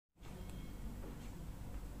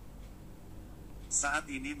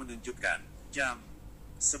Saat ini menunjukkan jam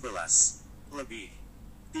 11 lebih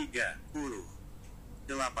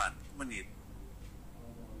 38 menit.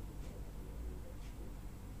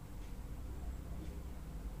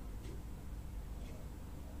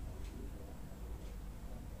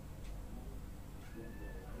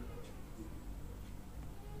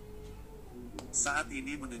 Saat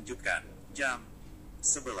ini menunjukkan jam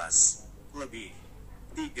 11 lebih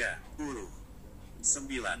 39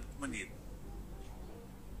 menit.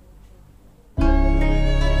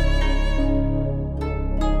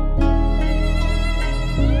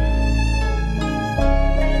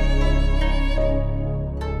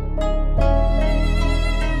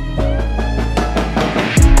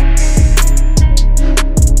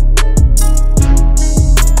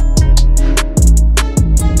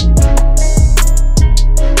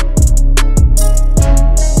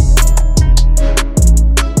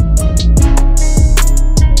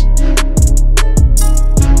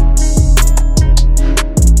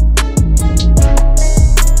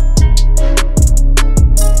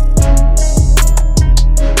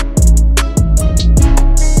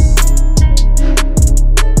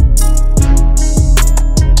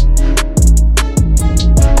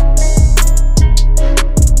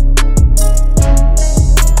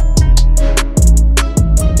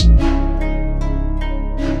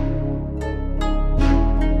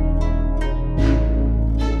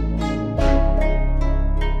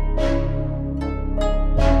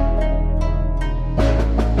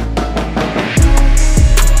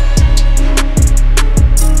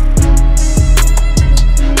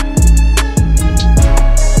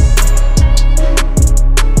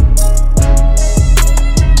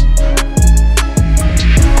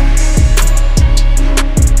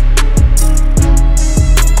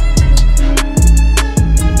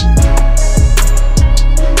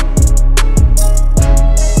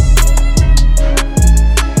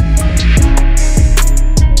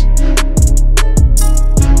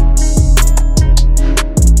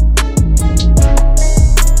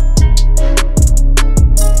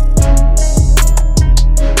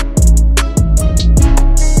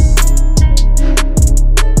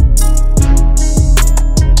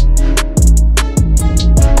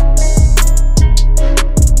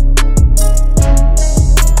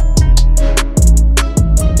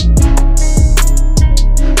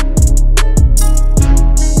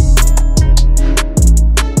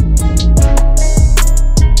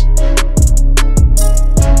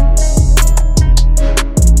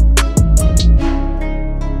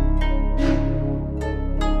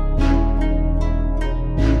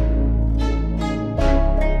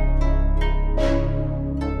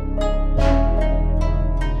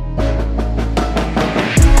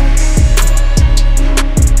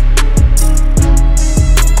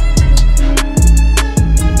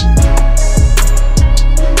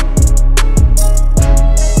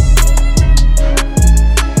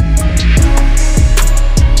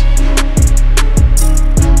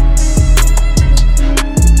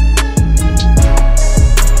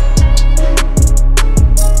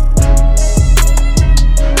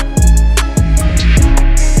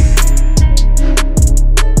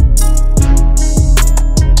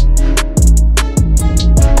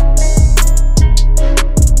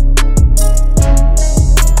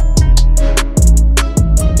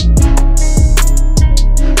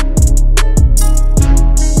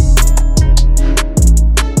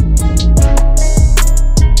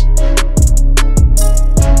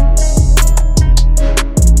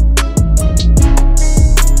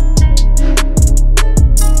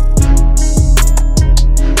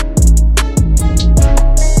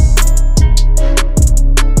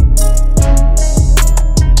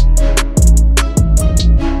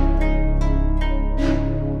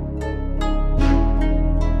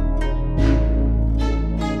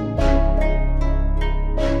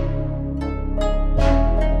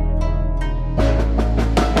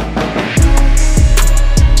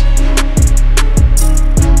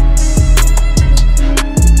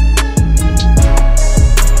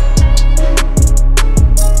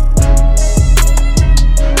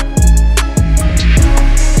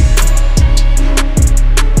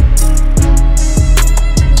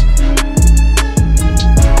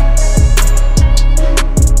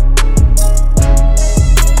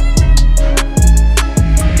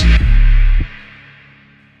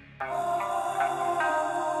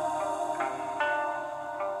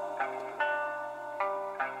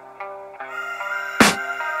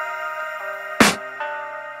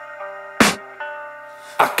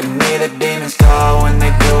 I can hear the demons call when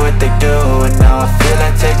they do what they do. And now I feel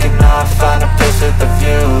like taking off, find a place with a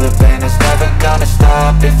view. The pain is never gonna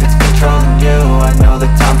stop if it's controlling you. I know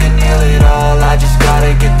that time can heal it all, I just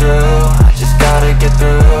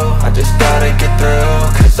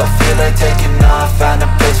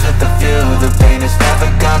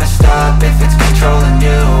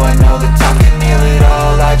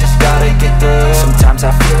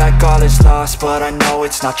but I know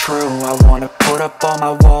it's not true. I wanna put up all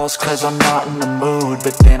my walls cause I'm not in the mood,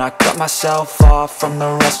 but then I cut myself off from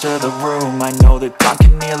the rest of the room. I know that time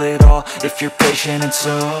can heal it all if you're patient and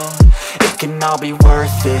soon it can all be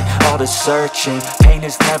worth it, all the searching. Pain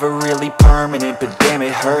is never really permanent, but damn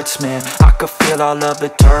it hurts, man. I could feel all of the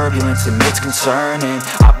turbulence and it's concerning.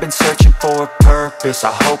 I've been searching for a purpose,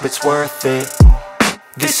 I hope it's worth it.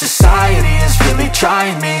 This society is really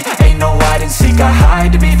trying me. Ain't no hide and seek, I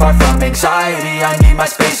hide to be far from anxiety. I need my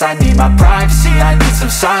space, I need my privacy. I need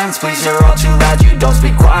some silence, please, you're all too loud. You don't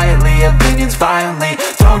speak quietly, opinions violently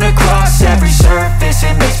thrown across every surface.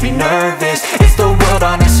 It makes me nervous, it's the world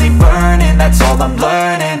honestly burning. That's all I'm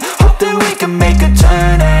learning, hope that we can make a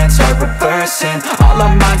turn and start reversing. All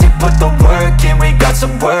our minds, we put the work in, we got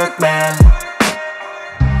some work, man.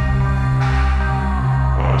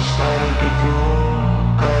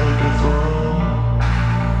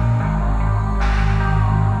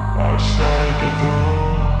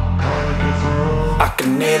 I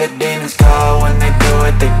can hear the demons call when they do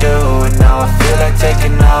what they do, and now I feel like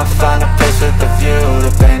taking off, find a place with a view.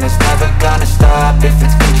 The pain is never gonna stop if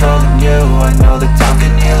it's controlling you. I know that time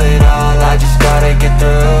can heal it all, I just gotta get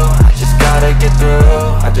through. I just gotta get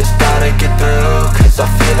through, I just gotta get through. Cause I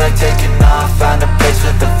feel like taking off, find a place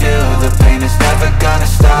with a view. The pain is never gonna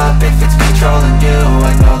stop if it's controlling you.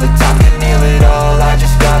 I know that time can heal it all, I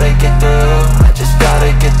just gotta get through. I just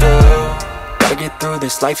gotta get through. Gotta get through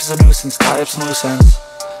this, life is a nuisance, tie up some loose ends.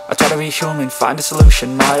 I try to be human, find a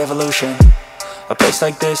solution, my evolution. A place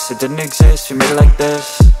like this, it didn't exist, we made it like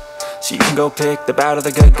this. So you can go pick the bad or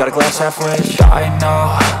the good, got a glass halfway. I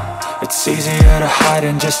know, it's easier to hide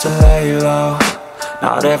than just to lay low.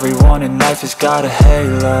 Not everyone in life has got a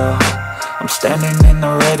halo. I'm standing in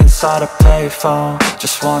the red inside a payphone,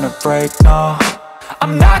 just wanna break, no.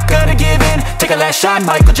 I'm not gonna give in, take a last shot,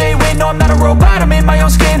 Michael J. Win. No, I'm not a robot, I'm in my own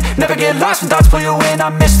skin. Never get lost when thoughts pull you in. I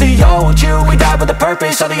miss the old you, we died with a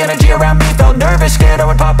purpose. All the energy around me felt nervous, scared I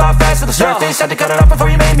would pop off fast to the surface. Had to cut it off before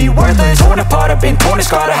you made me worthless. Torn apart, I've been torn and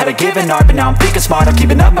scarred. I had a given art, but now I'm thinking smart. I'm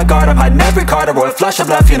keeping up my guard, I'm hiding every card. A royal flush of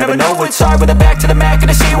left, you never know what's hard. With a back to the mat,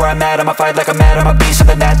 gonna see where I'm at. I'ma fight like I'm mad, I'ma be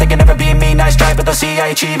something that they can never be me. Nice try, but they'll see I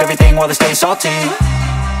achieve everything while they stay salty.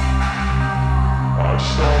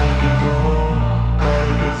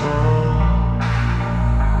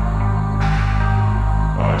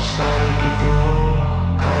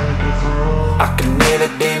 I can hear the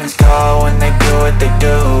demons call when they do what they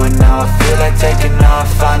do, and now I feel like taking off,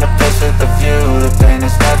 find a place with a view. The pain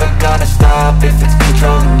is never gonna stop if it's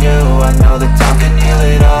controlling you. I know that time can heal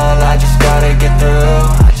it all, I just gotta get through.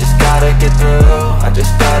 I just gotta get through, I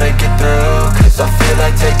just gotta get through. Cause I feel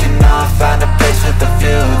like taking